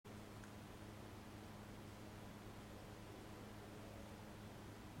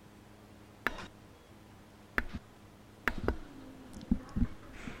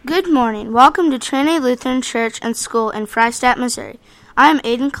Good morning. Welcome to Trinity Lutheran Church and School in Freistatt, Missouri. I am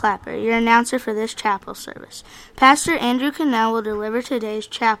Aiden Clapper, your announcer for this chapel service. Pastor Andrew Cannell will deliver today's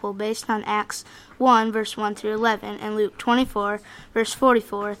chapel based on Acts 1, verse 1 through 11, and Luke 24, verse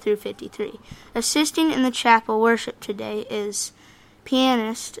 44 through 53. Assisting in the chapel worship today is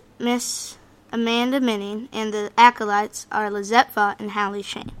pianist Miss Amanda Minning, and the acolytes are Lizette Vaught and Hallie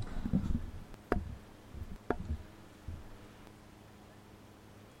Shane.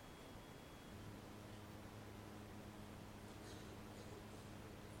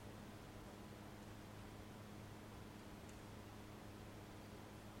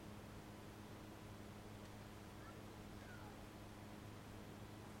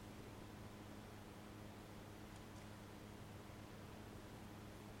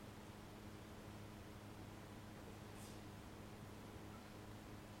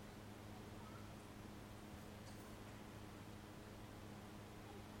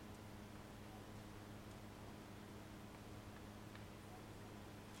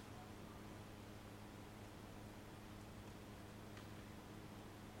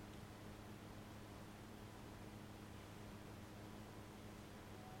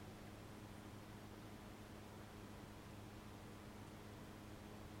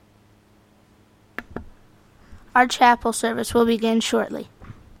 Our chapel service will begin shortly.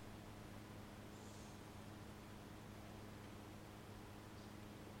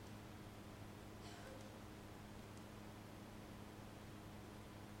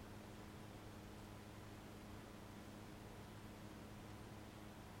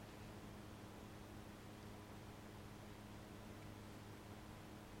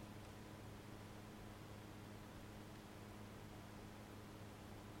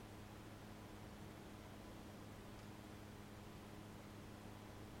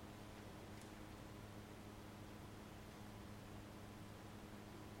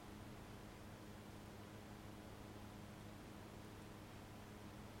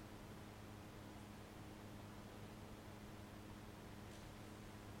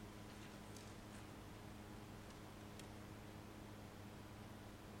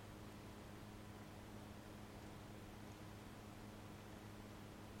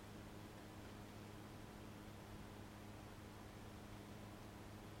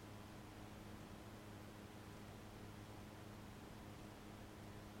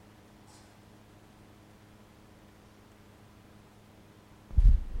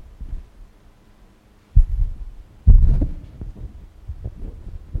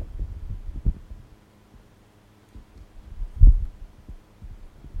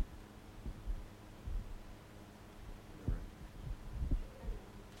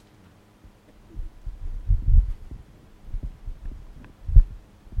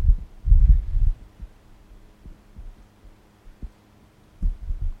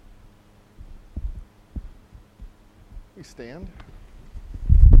 We stand.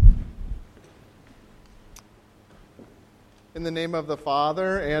 In the name of the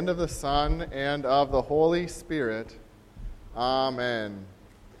Father, and of the Son, and of the Holy Spirit. Amen.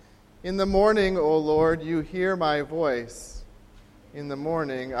 In the morning, O Lord, you hear my voice. In the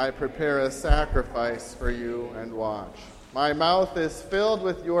morning I prepare a sacrifice for you and watch. My mouth is filled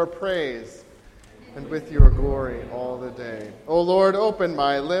with your praise and with your glory all the day. O Lord, open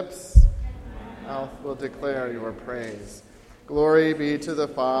my lips. Mouth will declare your praise. Glory be to the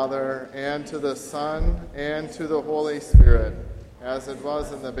Father, and to the Son, and to the Holy Spirit, as it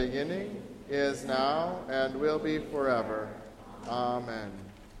was in the beginning, is now, and will be forever. Amen.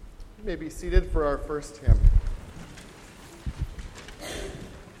 You may be seated for our first hymn.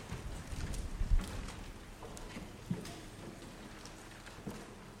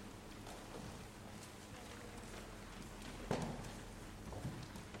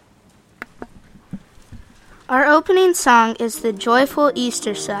 Our opening song is the Joyful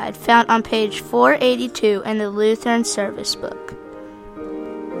Easter Side, found on page 482 in the Lutheran Service Book.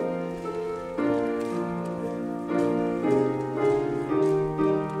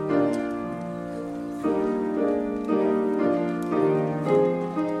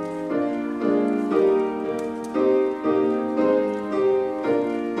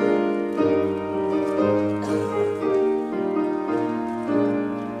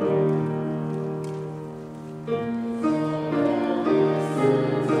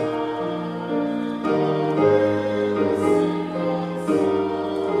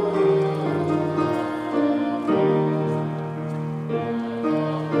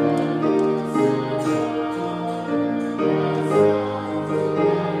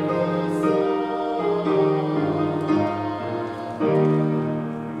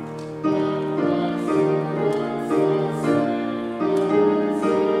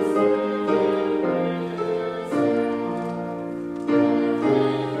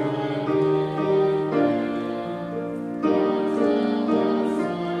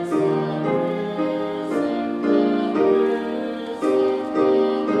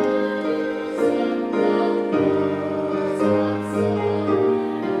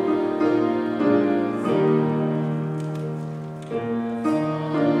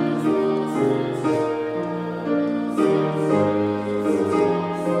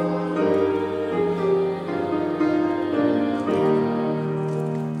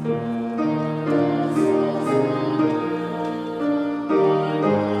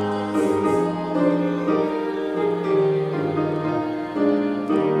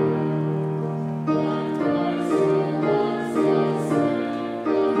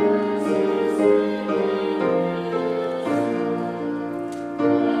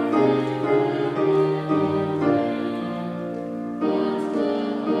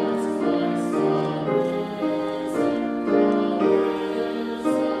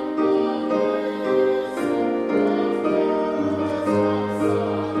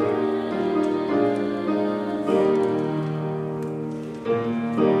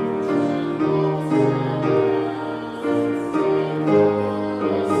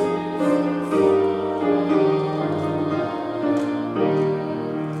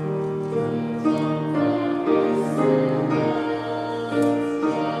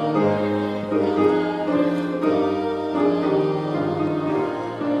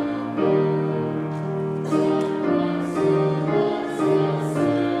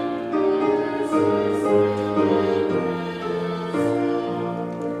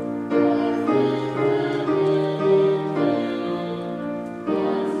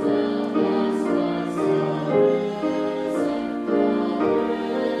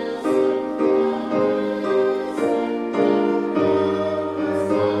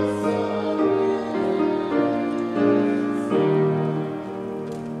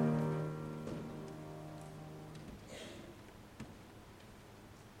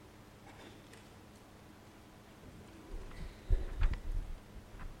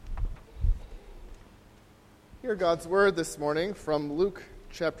 Hear God's word this morning from Luke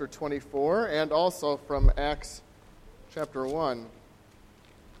chapter 24 and also from Acts chapter 1.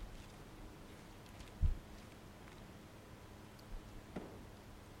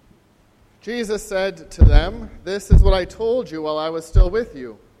 Jesus said to them, "This is what I told you while I was still with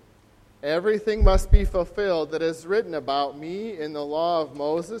you. Everything must be fulfilled that is written about me in the law of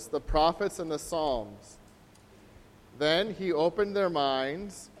Moses, the prophets, and the Psalms." Then he opened their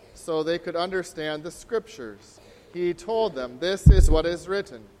minds so they could understand the Scriptures. He told them, "This is what is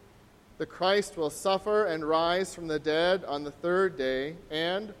written. The Christ will suffer and rise from the dead on the third day,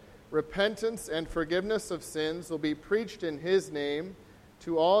 and repentance and forgiveness of sins will be preached in his name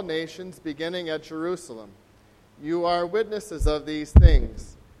to all nations, beginning at Jerusalem. You are witnesses of these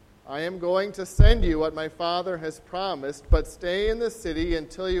things. I am going to send you what my Father has promised, but stay in the city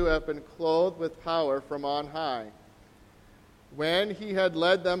until you have been clothed with power from on high." When he had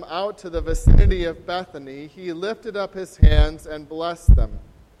led them out to the vicinity of Bethany, he lifted up his hands and blessed them.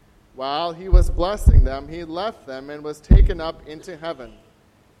 While he was blessing them, he left them and was taken up into heaven.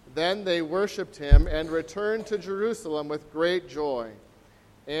 Then they worshipped him and returned to Jerusalem with great joy.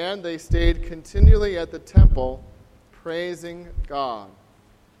 And they stayed continually at the temple, praising God.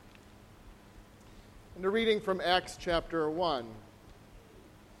 And a reading from Acts chapter 1.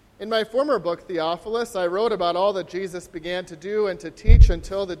 In my former book, Theophilus, I wrote about all that Jesus began to do and to teach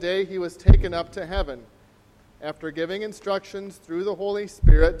until the day he was taken up to heaven, after giving instructions through the Holy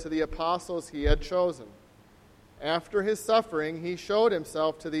Spirit to the apostles he had chosen. After his suffering, he showed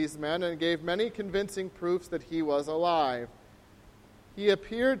himself to these men and gave many convincing proofs that he was alive. He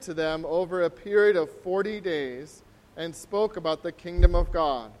appeared to them over a period of 40 days and spoke about the kingdom of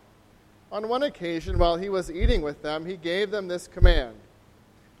God. On one occasion, while he was eating with them, he gave them this command: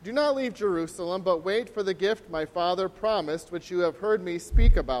 "Do not leave Jerusalem, but wait for the gift my Father promised, which you have heard me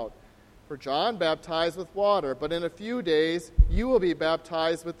speak about. For John baptized with water, but in a few days you will be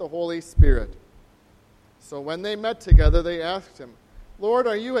baptized with the Holy Spirit." So when they met together, they asked him, "Lord,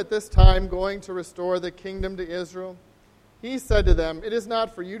 are you at this time going to restore the kingdom to Israel?" He said to them, "It is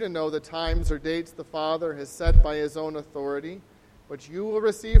not for you to know the times or dates the Father has set by his own authority, but you will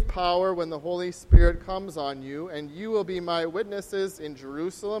receive power when the Holy Spirit comes on you, and you will be my witnesses in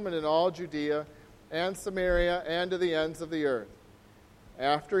Jerusalem and in all Judea and Samaria and to the ends of the earth."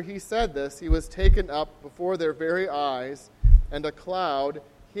 After he said this, he was taken up before their very eyes, and a cloud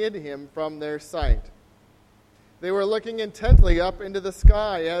hid him from their sight. They were looking intently up into the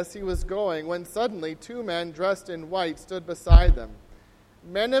sky as he was going, when suddenly 2 men dressed in white stood beside them.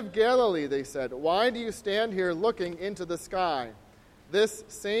 "Men of Galilee," they said, "why do you stand here looking into the sky? This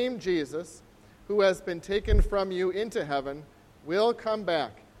same Jesus, who has been taken from you into heaven, will come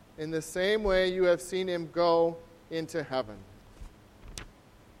back in the same way you have seen him go into heaven."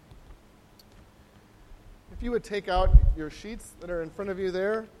 If you would take out your sheets that are in front of you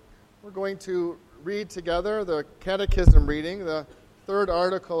there, we're going to read together the Catechism reading, the third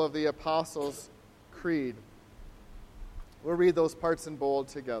article of the Apostles' Creed. We'll read those parts in bold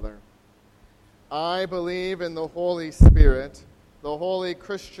together. "I believe in the Holy Spirit, the holy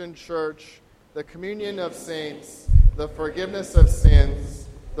Christian Church, the communion of saints, the forgiveness of sins,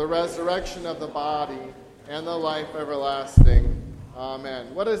 the resurrection of the body, and the life everlasting.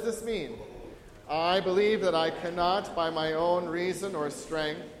 Amen." What does this mean? I believe that I cannot, by my own reason or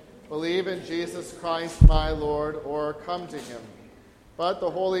strength, believe in Jesus Christ my Lord or come to him. But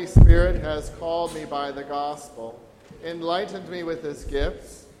the Holy Spirit has called me by the gospel, enlightened me with his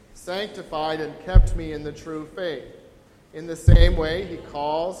gifts, sanctified and kept me in the true faith. In the same way, he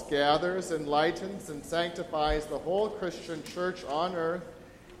calls, gathers, enlightens, and sanctifies the whole Christian church on earth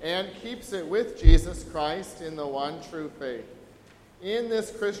and keeps it with Jesus Christ in the one true faith. In this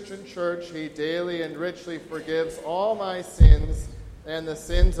Christian church, he daily and richly forgives all my sins and the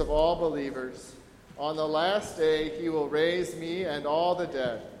sins of all believers. On the last day, he will raise me and all the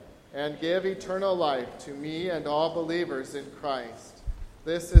dead and give eternal life to me and all believers in Christ.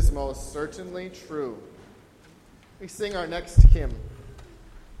 This is most certainly true. We sing our next hymn.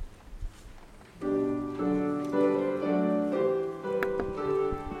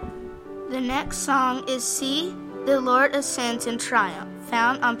 The next song is "See, the Lord Ascends in Triumph,"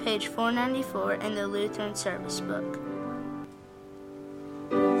 found on page 494 in the Lutheran Service Book.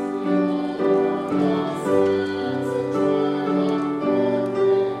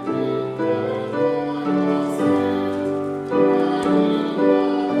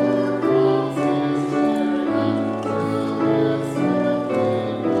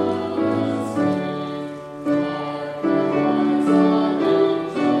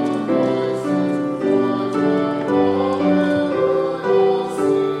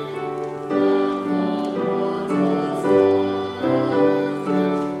 Lord,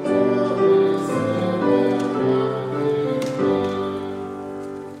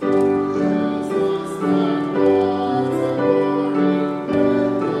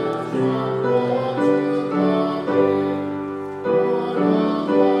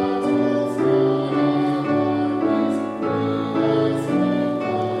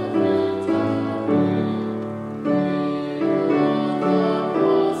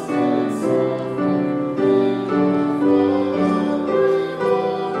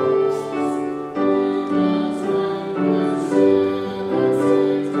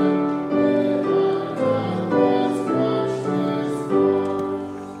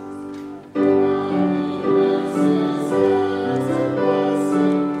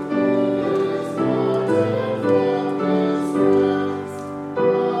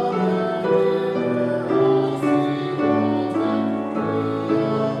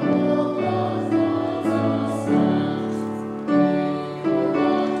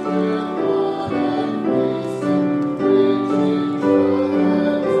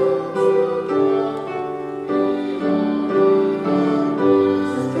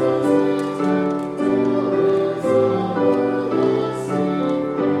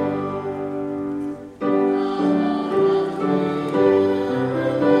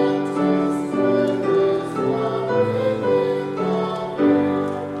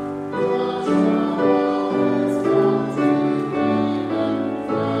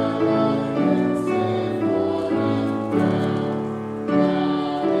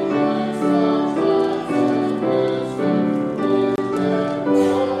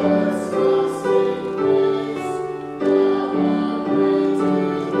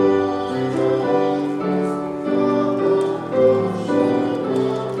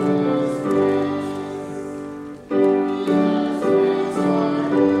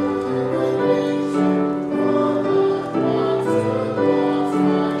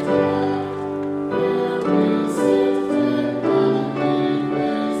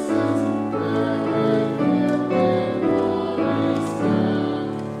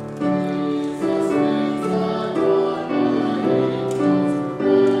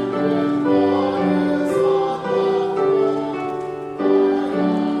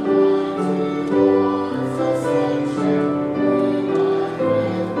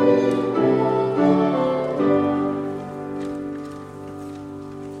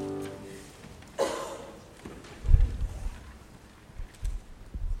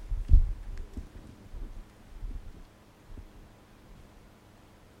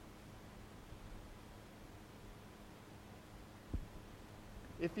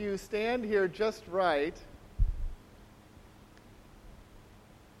 if you stand here just right,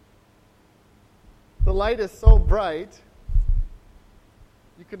 the light is so bright,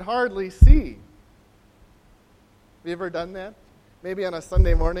 you can hardly see. Have you ever done that? Maybe on a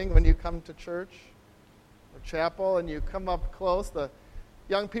Sunday morning when you come to church or chapel and you come up close, the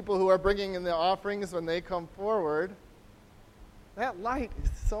young people who are bringing in the offerings, when they come forward, that light is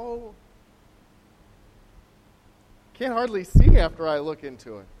so... can't hardly see after I look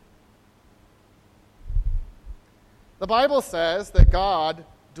into it. The Bible says that God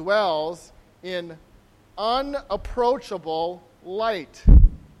dwells in unapproachable light.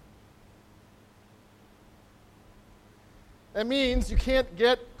 That means you can't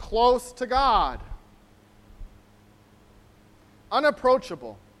get close to God.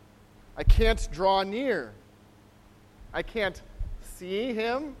 Unapproachable. I can't draw near. I can't see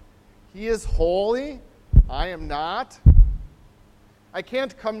him. He is holy. I am not. I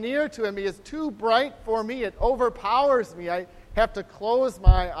can't come near to him. He is too bright for me. It overpowers me. I have to close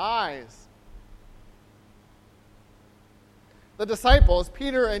my eyes. The disciples,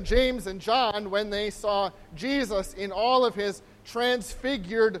 Peter and James and John, when they saw Jesus in all of his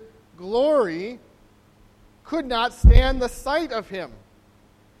transfigured glory, could not stand the sight of him.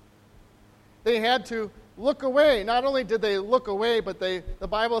 They had to look away. Not only did they look away, but the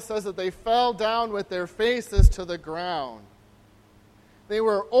Bible says that they fell down with their faces to the ground. They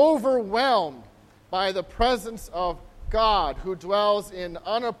were overwhelmed by the presence of God, who dwells in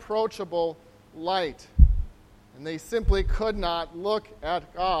unapproachable light. And they simply could not look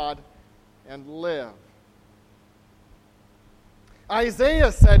at God and live.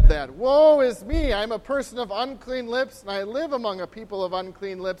 Isaiah said that, "Woe is me, I'm a person of unclean lips, and I live among a people of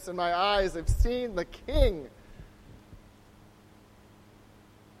unclean lips, and my eyes have seen the King."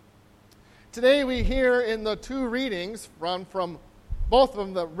 Today we hear in the two readings from both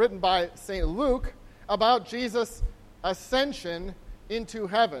of them written by St. Luke about Jesus' ascension into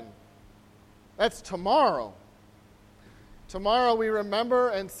heaven. That's tomorrow. Tomorrow we remember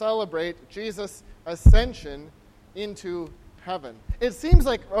and celebrate Jesus' ascension into heaven. It seems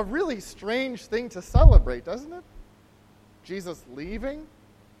like a really strange thing to celebrate, doesn't it? Jesus leaving?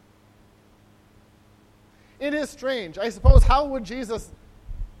 It is strange. I suppose, how would Jesus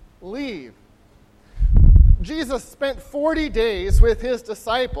leave? Jesus spent 40 days with his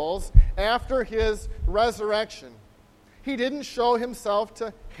disciples after his resurrection. He didn't show himself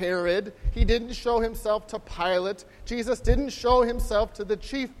to Herod. He didn't show himself to Pilate. Jesus didn't show himself to the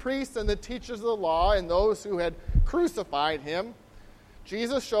chief priests and the teachers of the law and those who had crucified him.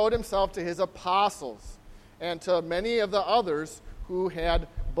 Jesus showed himself to his apostles and to many of the others who had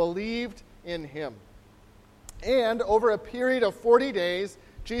believed in him. And over a period of 40 days,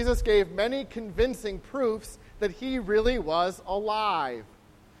 Jesus gave many convincing proofs that he really was alive.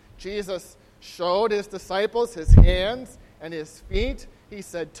 Jesus showed his disciples his hands and his feet. He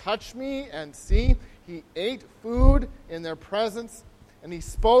said, "Touch me and see." He ate food in their presence, and he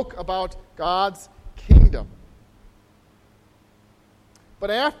spoke about God's kingdom. But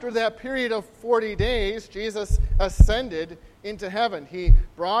after that period of 40 days, Jesus ascended into heaven. He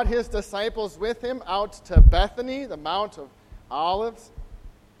brought his disciples with him out to Bethany, the Mount of Olives.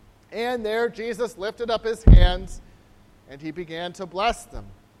 And there Jesus lifted up his hands, and he began to bless them.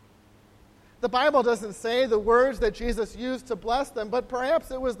 The Bible doesn't say the words that Jesus used to bless them, but perhaps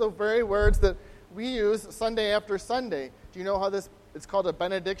it was the very words that we use Sunday after Sunday. Do you know how it's called a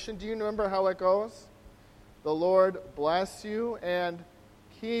benediction? Do you remember how it goes? The Lord bless you and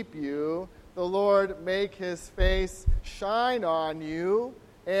keep you. The Lord make his face shine on you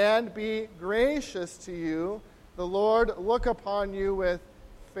and be gracious to you. The Lord look upon you with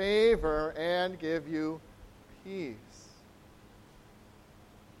favor and give you peace.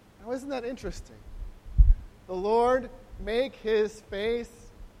 Now, isn't that interesting? The Lord make his face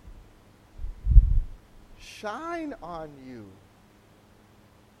shine on you.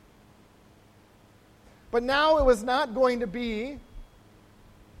 But now it was not going to be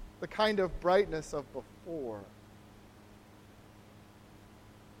the kind of brightness of before.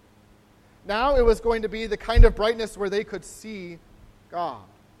 Now it was going to be the kind of brightness where they could see God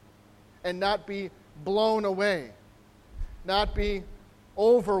and not be blown away, not be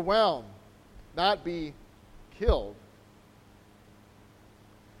overwhelmed, not be killed.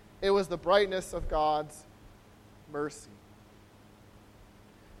 It was the brightness of God's mercy.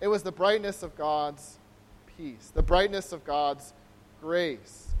 It was the brightness of God's peace, the brightness of God's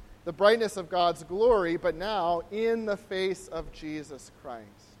grace, the brightness of God's glory, but now in the face of Jesus Christ.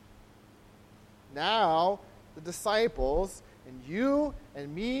 Now, the disciples and you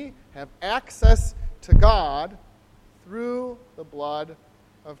and me have access to God through the blood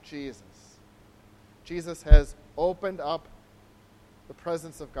of Jesus. Jesus has opened up the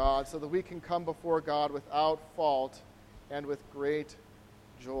presence of God so that we can come before God without fault and with great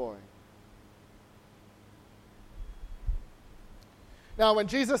joy. Now, when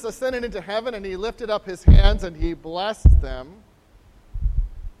Jesus ascended into heaven and he lifted up his hands and he blessed them,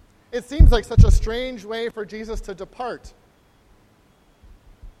 it seems like such a strange way for Jesus to depart.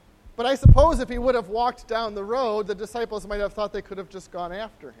 But I suppose if he would have walked down the road, the disciples might have thought they could have just gone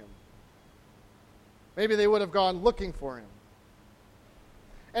after him. Maybe they would have gone looking for him.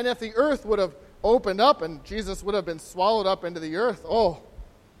 And if the earth would have opened up and Jesus would have been swallowed up into the earth,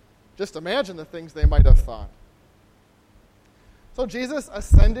 just imagine the things they might have thought. So Jesus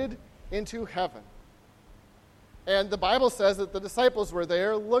ascended into heaven. And the Bible says that the disciples were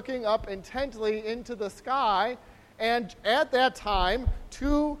there looking up intently into the sky. And at that time,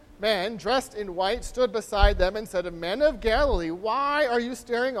 two men dressed in white stood beside them and said, "Men of Galilee, why are you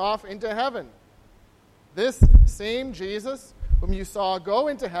staring off into heaven? This same Jesus whom you saw go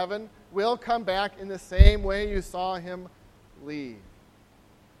into heaven will come back in the same way you saw him leave."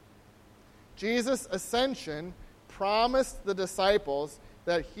 Jesus' ascension promised the disciples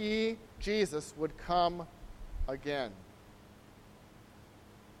that he, Jesus, would come again.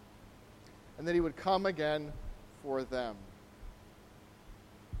 And that he would come again for them.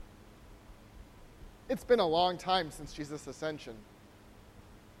 It's been a long time since Jesus' ascension.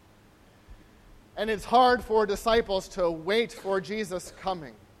 And it's hard for disciples to wait for Jesus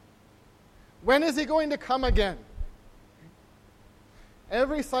coming. When is he going to come again?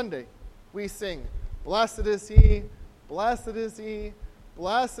 Every Sunday we sing, "Blessed is he, blessed is he,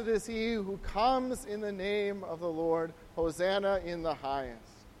 blessed is he who comes in the name of the Lord, Hosanna in the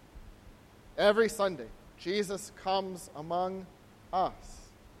highest." Every Sunday, Jesus comes among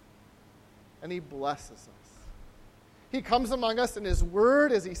us, and he blesses us. He comes among us in his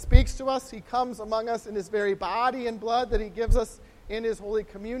word as he speaks to us. He comes among us in his very body and blood that he gives us in his Holy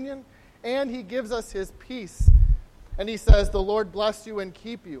Communion, and he gives us his peace. And he says, "The Lord bless you and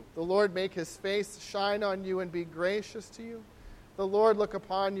keep you. The Lord make his face shine on you and be gracious to you. The Lord look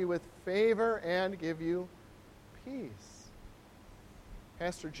upon you with favor and give you peace."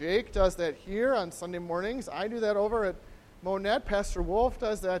 Pastor Jake does that here on Sunday mornings. I do that over at Monette. Pastor Wolf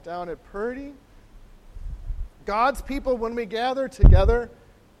does that down at Purdy. God's people, when we gather together,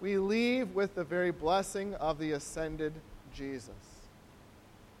 we leave with the very blessing of the ascended Jesus.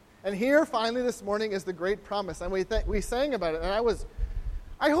 And here, finally, this morning is the great promise. And we sang about it. And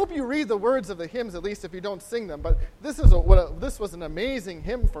I hope you read the words of the hymns, at least if you don't sing them. But this was an amazing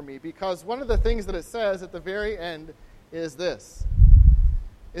hymn for me, because one of the things that it says at the very end is this,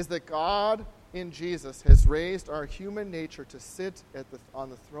 is that God in Jesus has raised our human nature to sit on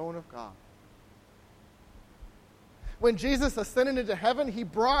the throne of God. When Jesus ascended into heaven, he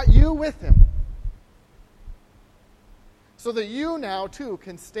brought you with him, so that you now, too,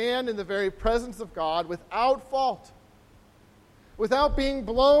 can stand in the very presence of God without fault, without being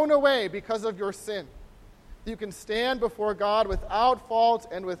blown away because of your sin. You can stand before God without fault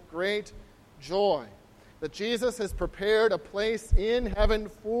and with great joy. That Jesus has prepared a place in heaven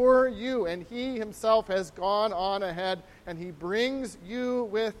for you, and he himself has gone on ahead, and he brings you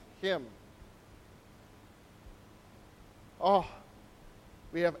with him. Oh,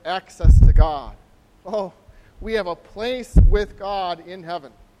 we have access to God. Oh, we have a place with God in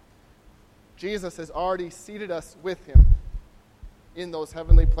heaven. Jesus has already seated us with him in those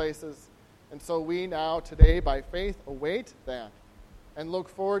heavenly places. And so we now, today, by faith, await that and look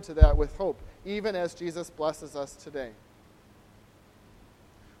forward to that with hope, even as Jesus blesses us today.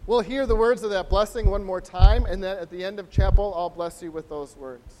 We'll hear the words of that blessing one more time, and then at the end of chapel, I'll bless you with those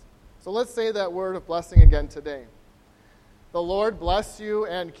words. So let's say that word of blessing again today. The Lord bless you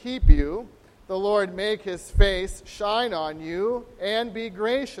and keep you. The Lord make his face shine on you and be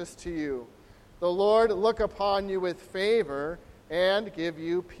gracious to you. The Lord look upon you with favor and give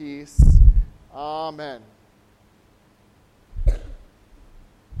you peace. Amen.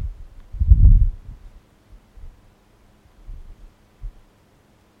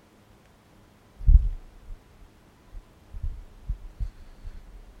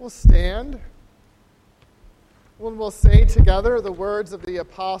 We'll stand. We'll say together the words of the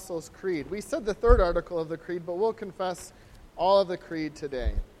Apostles' Creed. We said the third article of the Creed, but we'll confess all of the Creed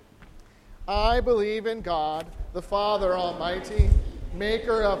today. I believe in God, the Father Almighty,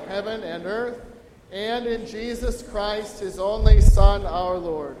 maker of heaven and earth, and in Jesus Christ, his only Son, our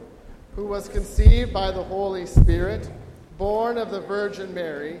Lord, who was conceived by the Holy Spirit, born of the Virgin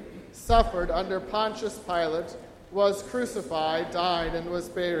Mary, suffered under Pontius Pilate, was crucified, died, and was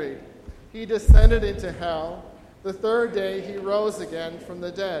buried. He descended into hell. The third day he rose again from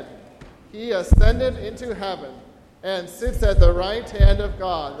the dead. He ascended into heaven and sits at the right hand of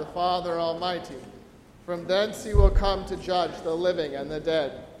God, the Father Almighty. From thence he will come to judge the living and the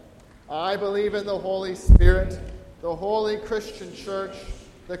dead. I believe in the Holy Spirit, the holy Christian church,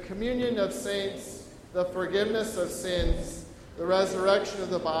 the communion of saints, the forgiveness of sins, the resurrection of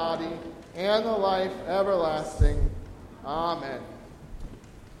the body, and the life everlasting. Amen.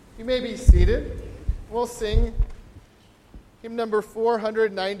 You may be seated. We'll sing hymn number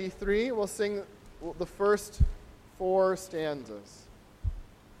 493. We'll sing the first 4 stanzas.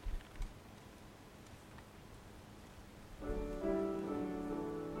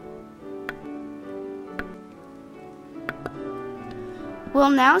 We'll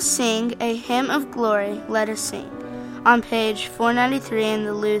now sing a hymn of glory, Let Us Sing, on page 493 in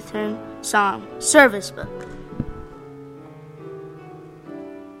the Lutheran Song Service Book.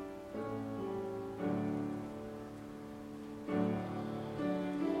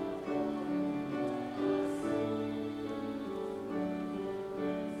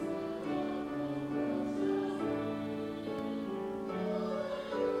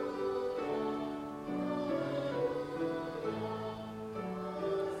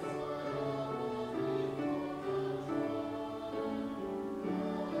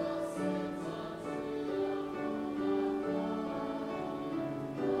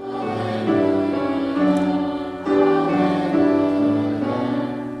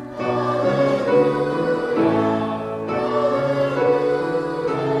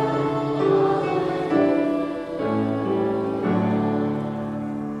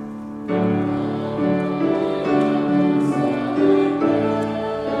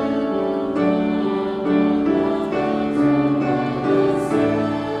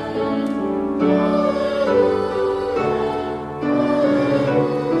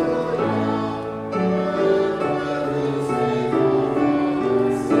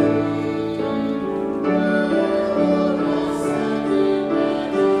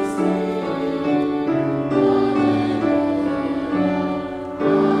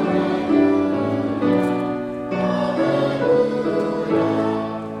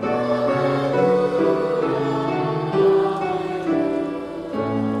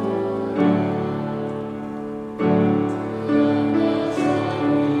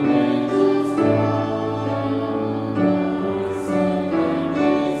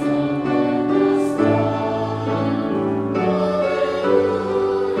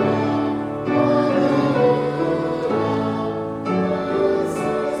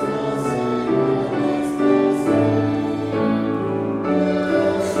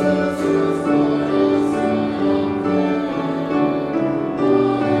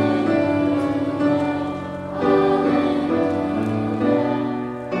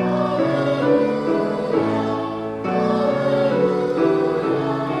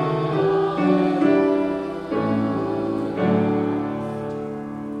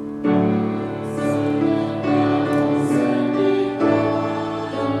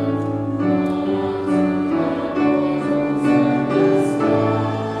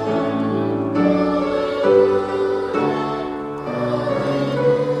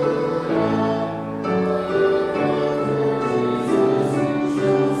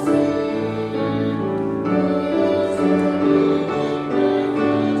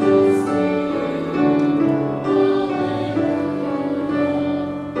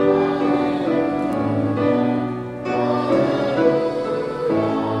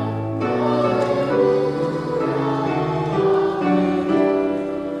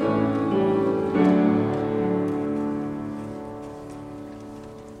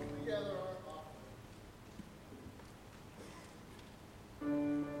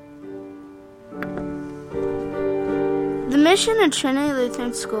 The mission of Trinity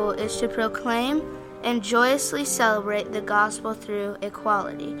Lutheran School is to proclaim and joyously celebrate the gospel through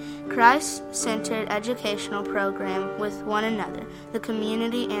equality, Christ-centered educational program with one another, the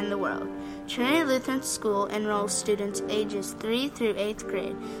community, and the world. Trinity Lutheran School enrolls students ages 3 through 8th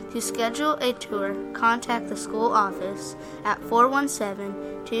grade. To schedule a tour, contact the school office at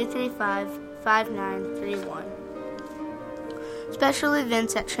 417-235-5931. Special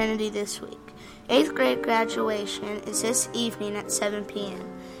events at Trinity this week. 8th grade graduation is this evening at 7 p.m.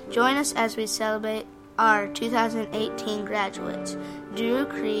 Join us as we celebrate our 2018 graduates, Drew,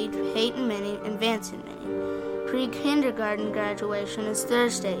 Creed, Peyton Manning, and Vanson Manning. Pre-kindergarten graduation is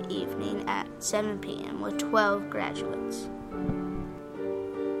Thursday evening at 7 p.m. with 12 graduates.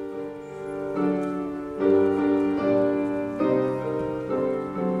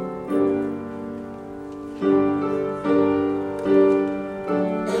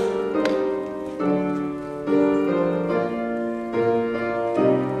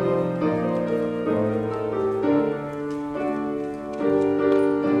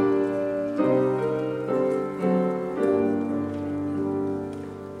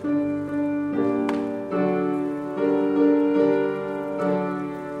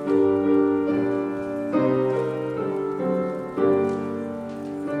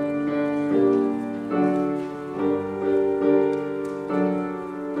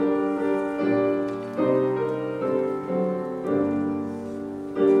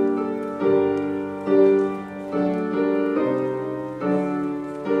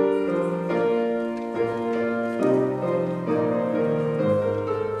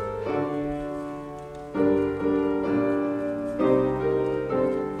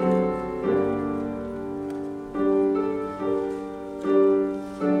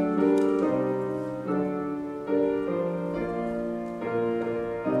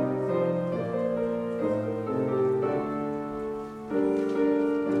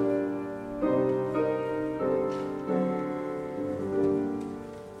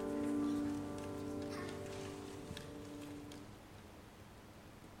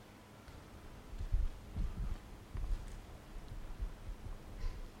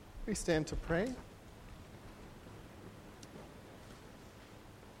 We stand to pray.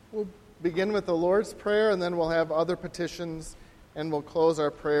 We'll begin with the Lord's Prayer, and then we'll have other petitions, and we'll close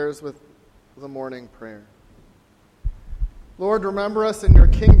our prayers with the morning prayer. Lord, remember us in your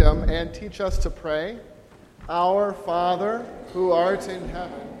kingdom and teach us to pray. Our Father, who art in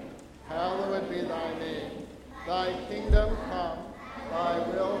heaven, hallowed be thy name. Thy kingdom come, thy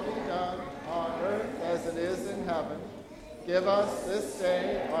will be done on earth as it is in heaven. Give us this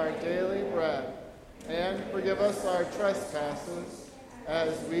day our daily bread, and forgive us our trespasses,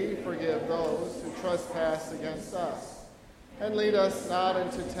 as we forgive those who trespass against us. And lead us not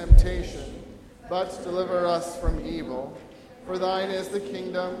into temptation, but deliver us from evil. For thine is the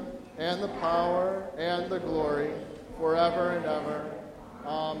kingdom, and the power, and the glory, forever and ever.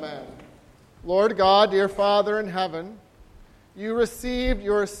 Amen. Lord God, dear Father in heaven, you received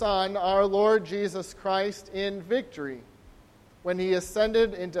your Son, our Lord Jesus Christ, in victory when he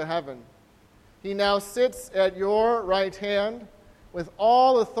ascended into heaven. He now sits at your right hand, with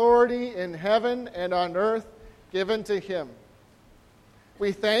all authority in heaven and on earth given to him.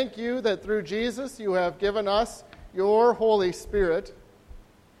 We thank you that through Jesus you have given us your Holy Spirit.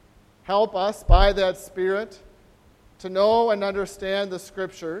 Help us by that Spirit to know and understand the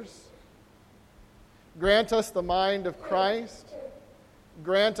Scriptures. Grant us the mind of Christ.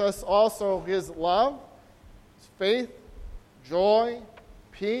 Grant us also his love, his faith, joy,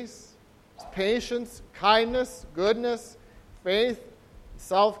 peace, his patience, kindness, goodness, faith,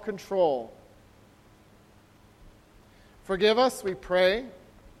 self-control. Forgive us, we pray,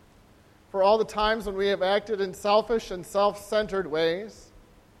 for all the times when we have acted in selfish and self-centered ways.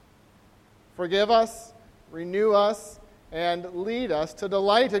 Forgive us, renew us, and lead us to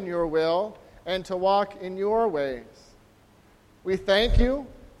delight in your will and to walk in your ways. We thank you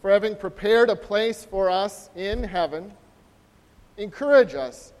for having prepared a place for us in heaven. Encourage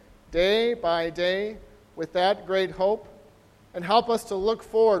us day by day with that great hope, and help us to look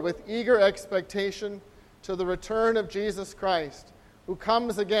forward with eager expectation to the return of Jesus Christ, who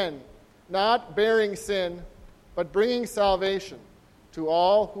comes again, not bearing sin, but bringing salvation to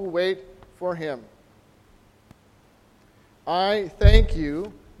all who wait for him. I thank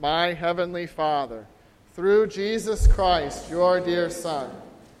you, my heavenly Father, through Jesus Christ, your dear Son,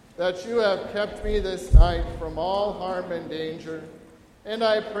 that you have kept me this night from all harm and danger. And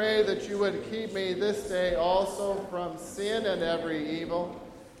I pray that you would keep me this day also from sin and every evil,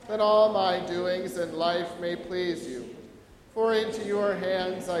 that all my doings in life may please you. For into your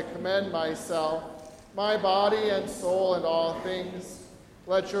hands I commend myself, my body and soul and all things.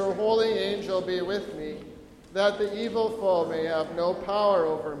 Let your holy angel be with me, that the evil foe may have no power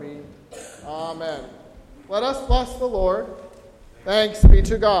over me. Amen. Let us bless the Lord. Thanks be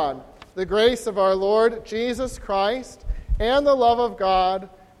to God. The grace of our Lord Jesus Christ, and the love of God,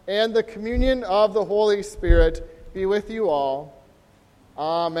 and the communion of the Holy Spirit be with you all.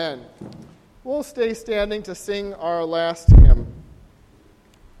 Amen. We'll stay standing to sing our last hymn.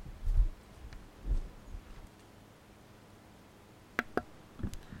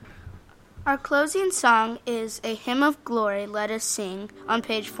 Our closing song is A Hymn of Glory, Let Us Sing, on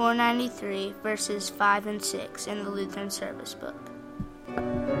page 493, verses 5 and 6 in the Lutheran Service Book.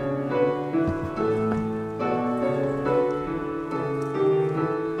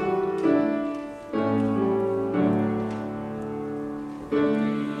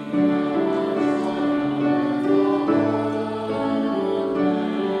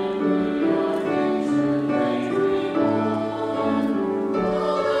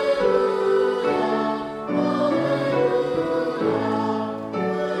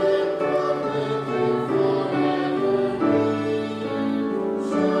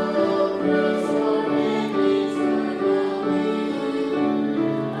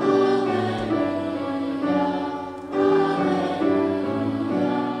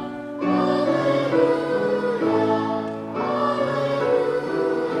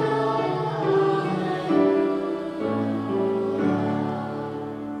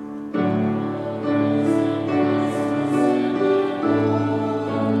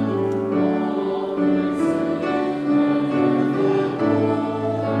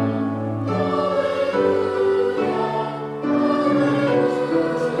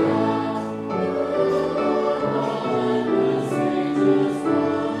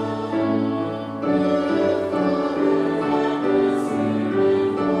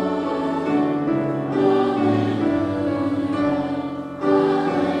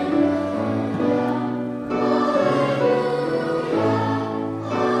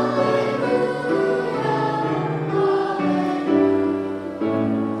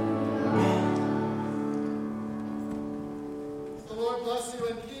 The Lord bless you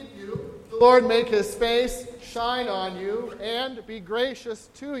and keep you. Lord make his face shine on you and be gracious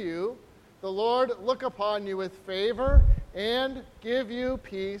to you. The Lord look upon you with favor and give you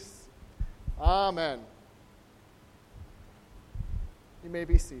peace. Amen. You may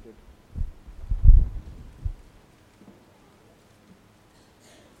be seated.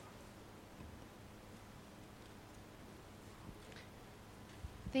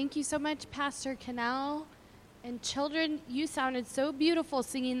 Thank you so much, Pastor Cannell. And children, you sounded so beautiful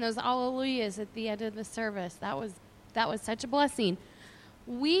singing those Alleluias at the end of the service. That was such a blessing.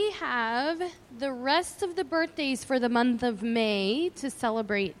 We have the rest of the birthdays for the month of May to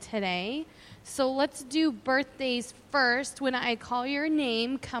celebrate today. So let's do birthdays first. When I call your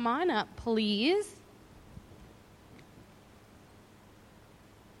name, come on up, please.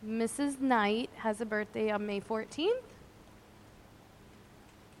 Mrs. Knight has a birthday on May 14th.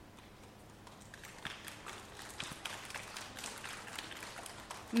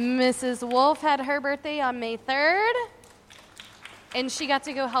 Mrs. Wolf had her birthday on May 3rd, and she got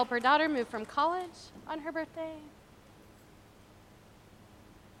to go help her daughter move from college on her birthday.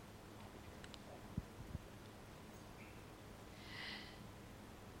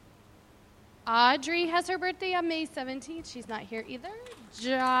 Audrey has her birthday on May 17th. She's not here either.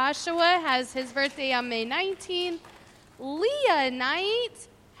 Joshua has his birthday on May 19th. Leah Knight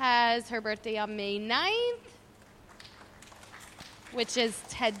has her birthday on May 9th. Which is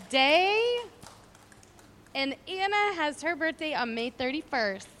today. And Anna has her birthday on May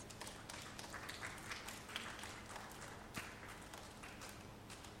 31st.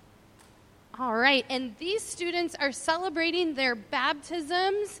 All right, and these students are celebrating their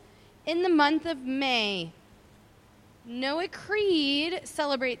baptisms in the month of May. Noah Creed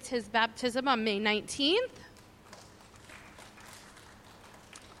celebrates his baptism on May 19th.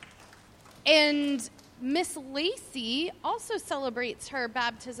 And Miss Lacey also celebrates her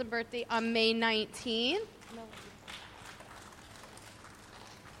baptism birthday on May 19th.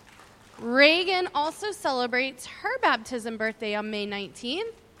 Reagan also celebrates her baptism birthday on May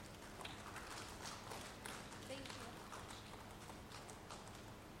 19th.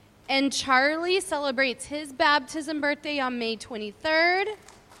 And Charlie celebrates his baptism birthday on May 23rd.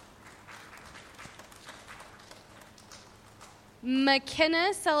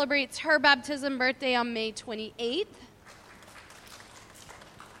 McKenna celebrates her baptism birthday on May 28th.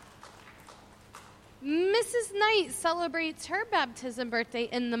 Mrs. Knight celebrates her baptism birthday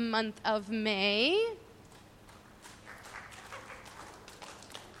in the month of May.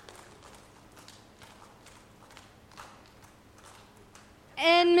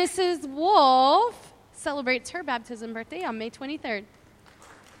 And Mrs. Wolf celebrates her baptism birthday on May 23rd.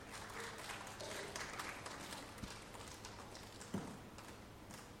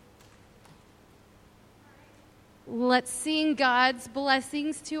 Let's sing God's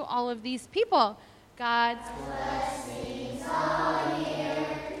blessings to all of these people. God's blessings are here.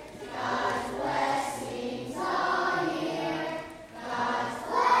 God's blessings are here. God's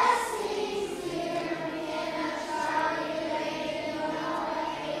blessings, dear McKenna, Charlie, Reagan,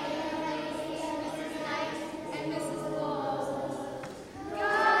 Noah, Mrs. Knight, and Mrs. Wolf.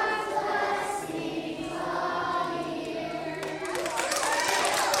 God's blessings are here.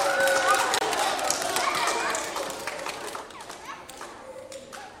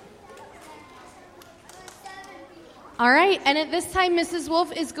 All right, and at this time, Mrs.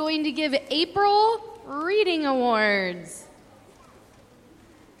 Wolf is going to give April Reading Awards.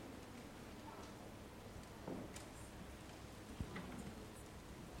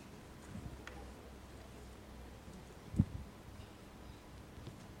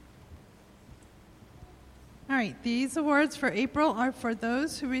 All right, these awards for April are for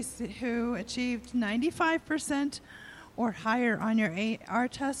those who achieved 95% or higher on your AR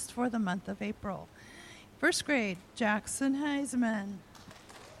test for the month of April. First grade, Jackson Heisman.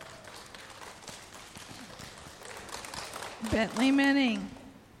 Bentley Manning.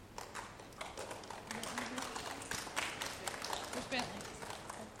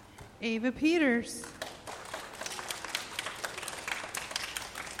 Ava Peters.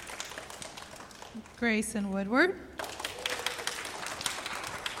 Grayson Woodward.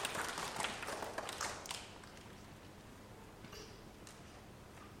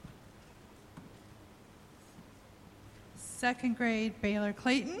 Second grade, Baylor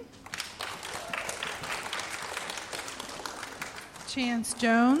Clayton. Chance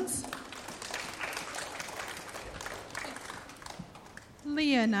Jones.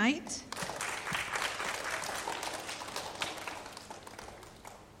 Leah Knight.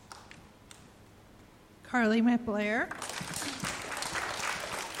 Carly McBlair.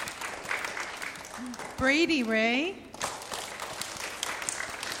 Brady Ray.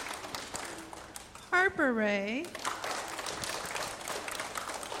 Harper Ray.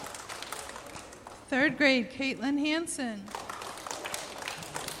 Third grade, Caitlin Hansen.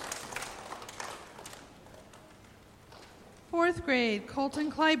 Fourth grade, Colton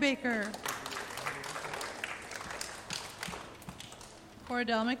Clybaker.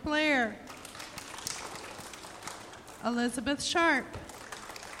 Cordell McBlair. Elizabeth Sharp.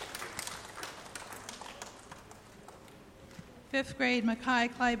 Fifth grade, Mackay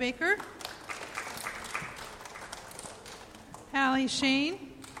Clybaker. Hallie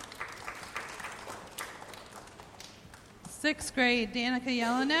Shane. Sixth grade, Danica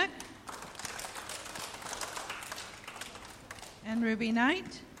Jelinek. And Ruby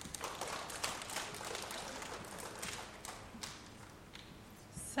Knight.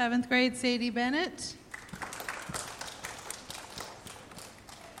 Seventh grade, Sadie Bennett.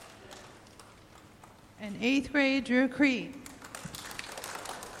 And eighth grade, Drew Creed.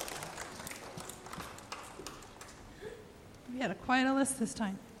 We had quite a list this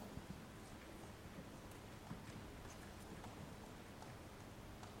time.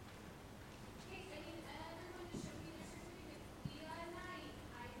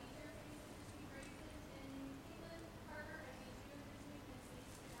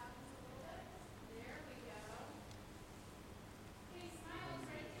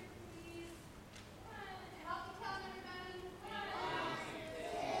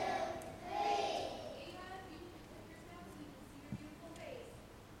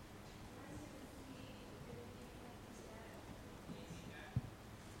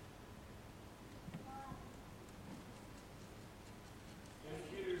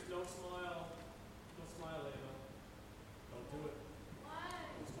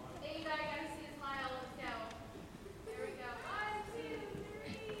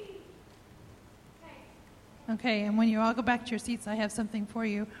 Okay, and when you all go back to your seats, I have something for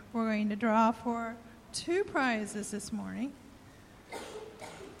you. We're going to draw for 2 prizes this morning.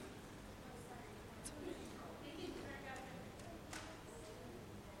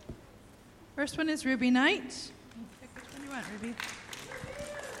 First one is Ruby Knight. Pick which one you want, Ruby.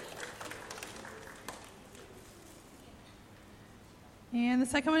 And the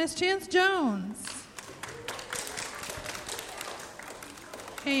second one is Chance Jones.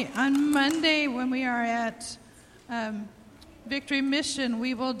 Okay, on Monday when we are at Victory Mission,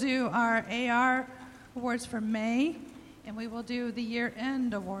 we will do our AR awards for May, and we will do the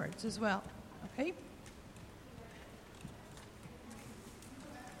year-end awards as well, okay?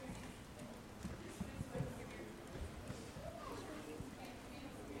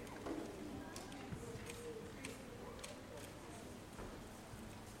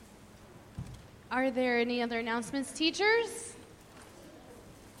 Are there any other announcements, teachers?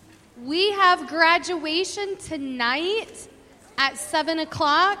 We have graduation tonight at 7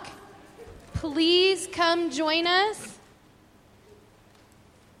 o'clock. Please come join us.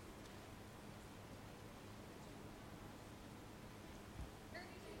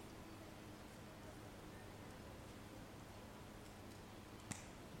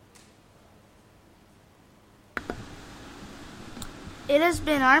 It has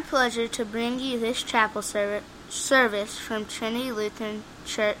been our pleasure to bring you this chapel service from Trinity Lutheran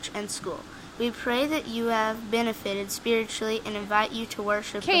Church and School. We pray that you have benefited spiritually and invite you to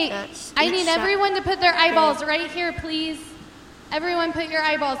worship with us. I need everyone to put their eyeballs right here, please. Everyone put your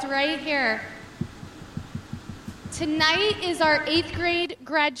eyeballs right here. Tonight is our 8th grade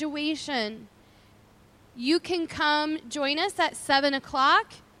graduation. You can come join us at 7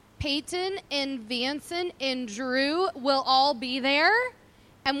 o'clock. Peyton and Vanson and Drew will all be there,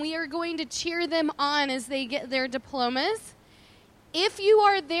 and we are going to cheer them on as they get their diplomas. If you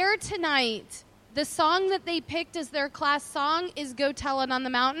are there tonight, the song that they picked as their class song is Go Tell It on the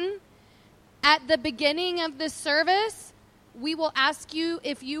Mountain. At the beginning of this service, we will ask you,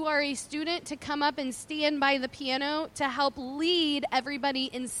 if you are a student, to come up and stand by the piano to help lead everybody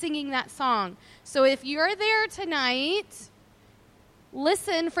in singing that song. So if you're there tonight,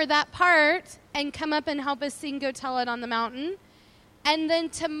 listen for that part and come up and help us sing Go Tell It on the Mountain. And then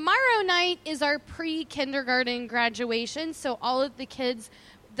tomorrow night is our pre-kindergarten graduation. So all of the kids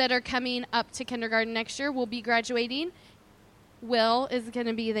that are coming up to kindergarten next year will be graduating. Will is going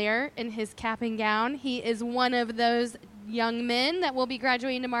to be there in his cap and gown. He is one of those young men that will be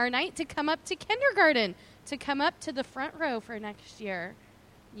graduating tomorrow night to come up to kindergarten, to come up to the front row for next year.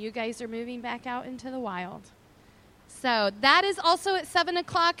 You guys are moving back out into the wild. So that is also at 7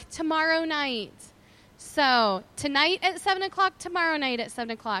 o'clock tomorrow night. So tonight at 7 o'clock, tomorrow night at 7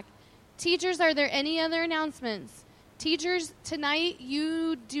 o'clock. Teachers, are there any other announcements? Teachers, tonight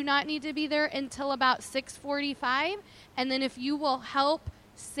you do not need to be there until about 6:45. And then if you will help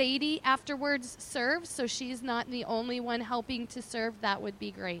Sadie afterwards serves, so she's not the only one helping to serve, that would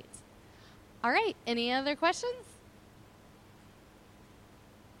be great. All right, any other questions?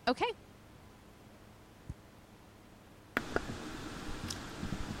 Okay.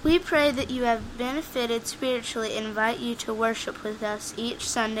 We pray that you have benefited spiritually and invite you to worship with us each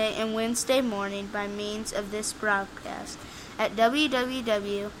Sunday and Wednesday morning by means of this broadcast at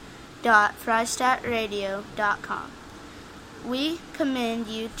www.freistattradio.com. We commend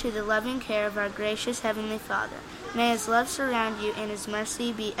you to the loving care of our gracious Heavenly Father. May His love surround you and His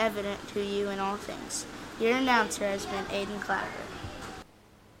mercy be evident to you in all things. Your announcer has been Aiden Clapper.